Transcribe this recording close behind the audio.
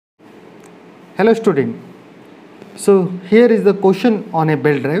Hello student. So here is the question on a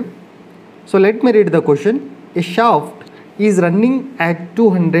belt drive. So let me read the question. A shaft is running at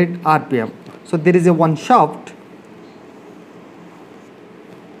 200 rpm. So there is a one shaft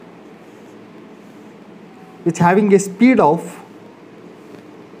which having a speed of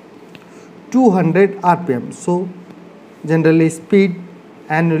 200 rpm. So generally speed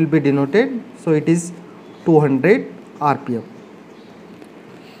and will be denoted. So it is 200 rpm.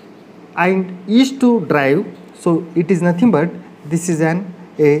 And is to drive, so it is nothing but this is a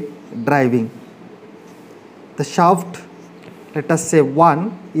driving. The shaft, let us say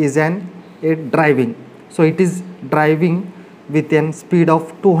 1 is a driving, so it is driving with a speed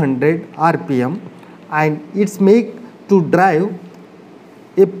of 200 rpm, and it's make to drive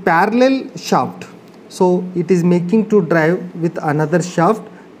a parallel shaft. So it is making to drive with another shaft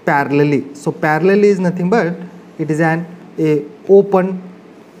parallelly. So parallel is nothing but it is a open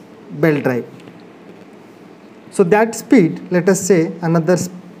belt drive. So that speed, let us say another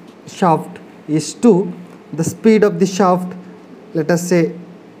shaft is 2, the speed of the shaft, let us say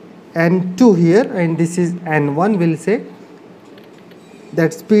n2 here, and this is n1, will say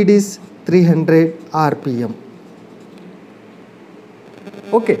that speed is 300 rpm.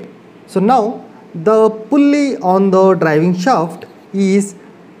 Okay, so now the pulley on the driving shaft is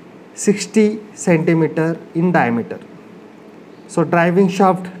 60 centimeter in diameter. So driving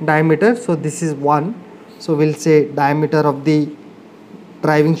shaft diameter, so this is 1, so we'll say diameter of the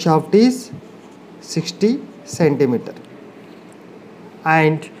driving shaft is 60 centimeter,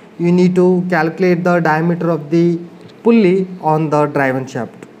 and you need to calculate the diameter of the pulley on the driving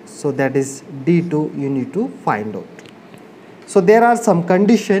shaft. So that is D2, you need to find out. So there are some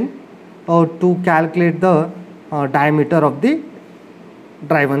condition to calculate the diameter of the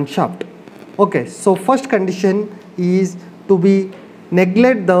driven shaft. Okay, so first condition is to be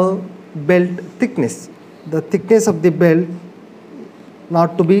neglect the belt thickness. The thickness of the belt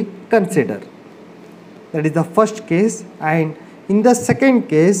not to be considered. That is the first case. And in the second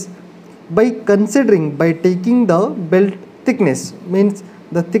case, by taking the belt thickness, means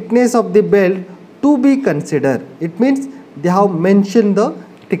the thickness of the belt to be considered. It means they have mentioned the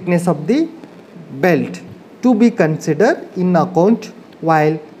thickness of the belt to be considered in account,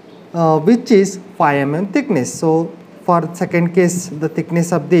 while which is 5 mm thickness. So for second case, the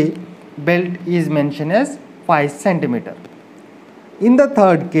thickness of the belt is mentioned as 5 centimeter. In the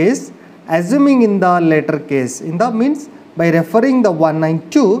third case, assuming in the latter case, in the means by referring the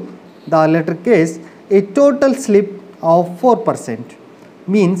 192, the latter case, a total slip of 4%,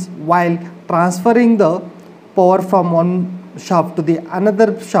 means while transferring the power from one shaft to the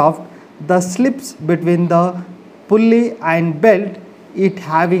another shaft, the slips between the pulley and belt, it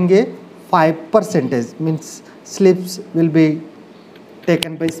having a 5%, means slips will be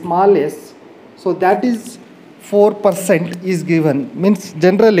taken by small s. So that is 4% is given, means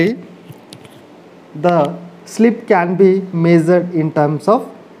generally the slip can be measured in terms of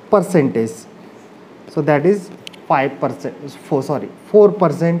percentage. So that is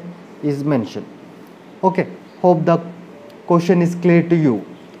 4% is mentioned. Okay, hope the question is clear to you.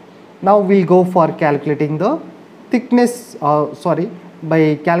 Now we'll go for calculating the thickness,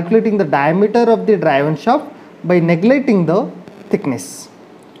 by calculating the diameter of the driven shaft by neglecting the thickness.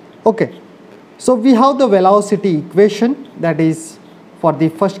 Okay, so we have the velocity equation, that is for the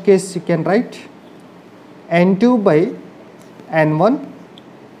first case you can write n2 by n1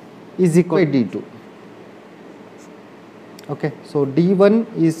 is equal to d2. Okay, so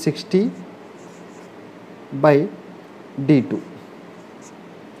d1 is 60 by d2.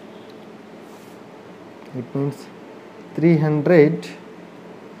 It means 300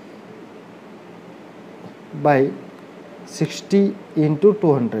 by 60 into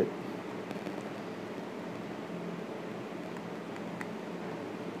 200.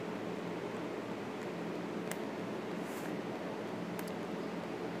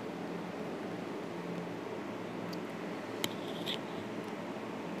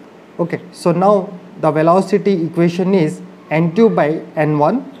 Okay, so now the velocity equation is n2 by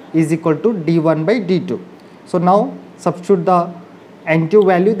n1 is equal to d1 by d2. So now substitute the n2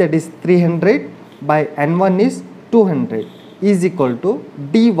 value, that is 300 by n1 is 200 is equal to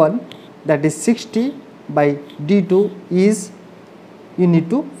d1, that is 60 by d2 is you need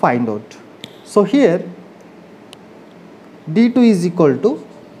to find out. So here d2 is equal to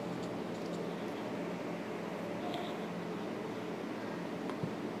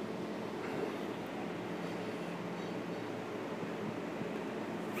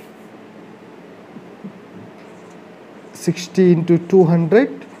 60 into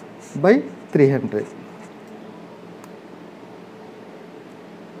 200 by 300.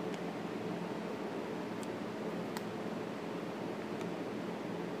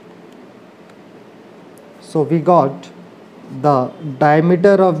 So we got the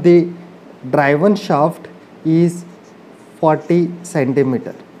diameter of the driven shaft is 40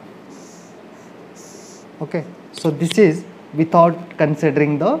 centimeter. Okay, so this is without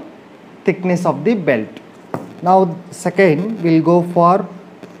considering the thickness of the belt. Now second we will go for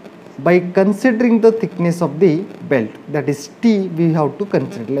by considering the thickness of the belt, that is T we have to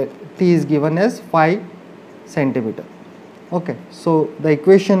consider. T is given as 5 centimeter. Okay, so the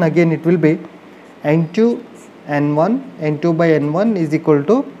equation again it will be N2 N1, N2 by N1 is equal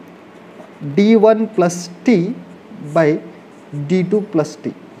to D1 plus T by D2 plus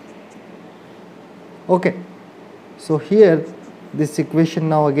T. Okay, so here this equation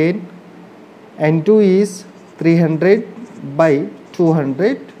now again N2 is 300 by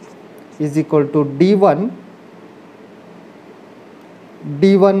 200 is equal to D1.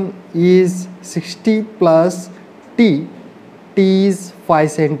 D1 is 60 plus T. T is 5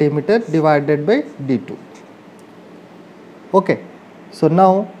 centimeter divided by D2. Okay, so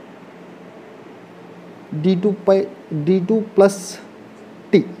now D2 plus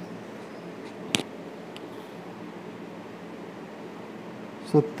T.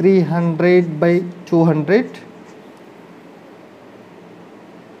 So 300 by 200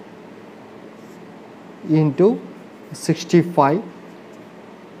 into 65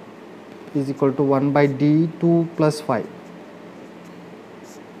 is equal to 1 by D2 plus 5.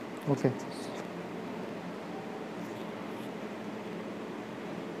 Okay.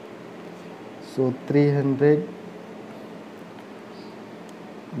 So 300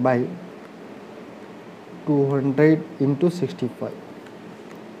 by 200 into 65.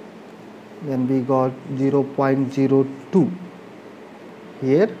 Then we got 0.02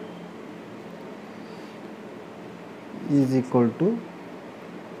 here is equal to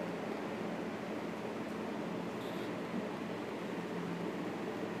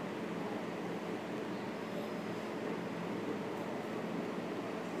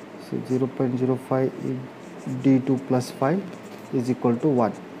so 0.05 D2 plus 5 is equal to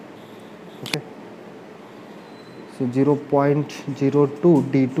 1. Okay, so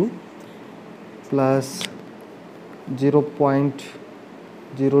 0.02 D2 plus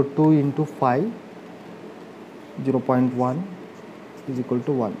 0.02 into 5, 0.1 is equal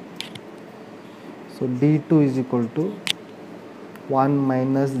to 1. So D2 is equal to 1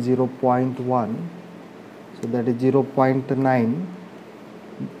 minus 0.1, so that is 0.9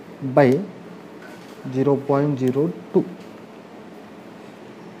 by 0.02.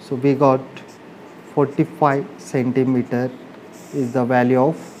 So we got 45 centimeter is the value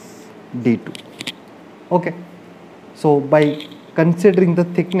of D2. Okay, so by considering the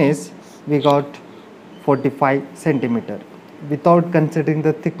thickness we got 45 centimeter. Without considering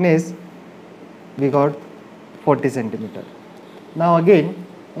the thickness we got 40 centimeter. Now again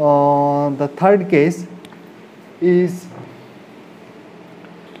the third case is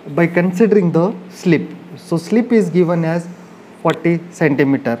by considering the slip. So slip is given as 40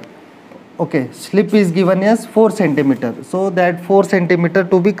 centimeter. Okay, slip is given as 4 centimeter. So that 4 centimeter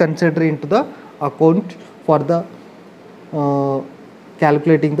to be considered into the account for the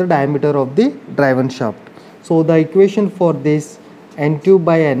calculating the diameter of the driven shaft. So the equation for this N2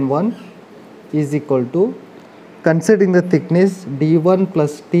 by N1 is equal to, considering the thickness, D1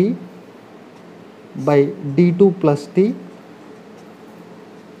 plus T by D2 plus T.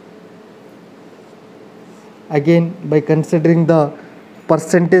 Again by considering the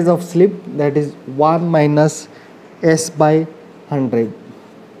percentage of slip, that is 1 minus S by 100.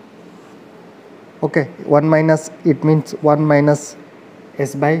 Okay, 1 minus, it means 1 minus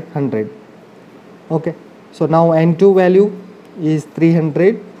S by 100. Okay, so now N2 value is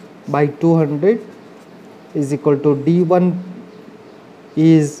 300 by 200 is equal to D1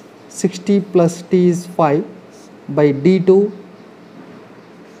 is 60 plus T is 5 by D2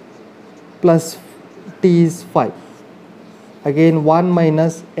 plus T is 5. Again 1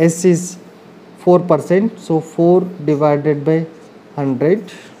 minus S is 4%, so 4 divided by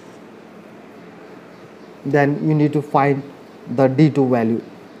 100. Then you need to find the D2 value.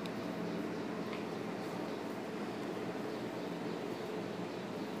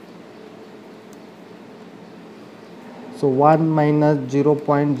 So 1 minus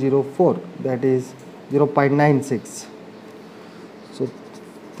 0.04, that is 0.96. So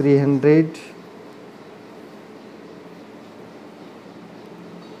 300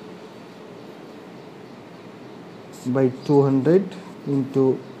 by 200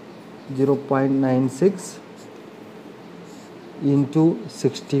 into 0.96 into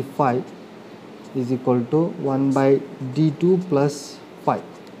 65 is equal to 1 by D2 plus 5.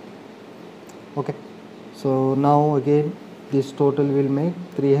 Okay, so now again this total will make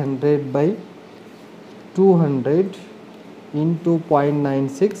 300 by 200 into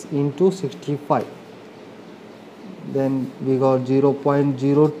 0.96 into 65. Then we got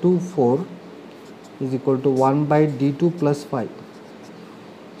 0.024 is equal to 1 by d2 plus 5.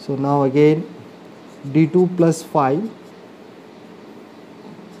 So now again d2 plus 5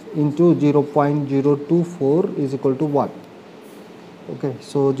 into 0.024 is equal to 1. Okay,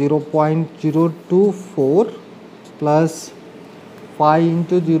 so 0.024 plus 5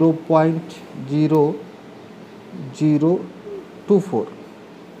 into 0.0024.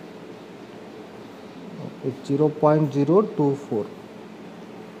 It's 0.024.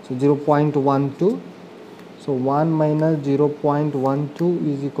 So 0.12. So 1 minus 0.12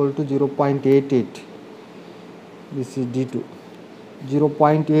 is equal to 0.88. This is D2.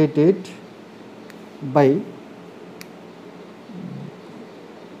 0.88 by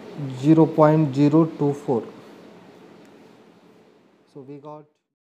 0.024. So we got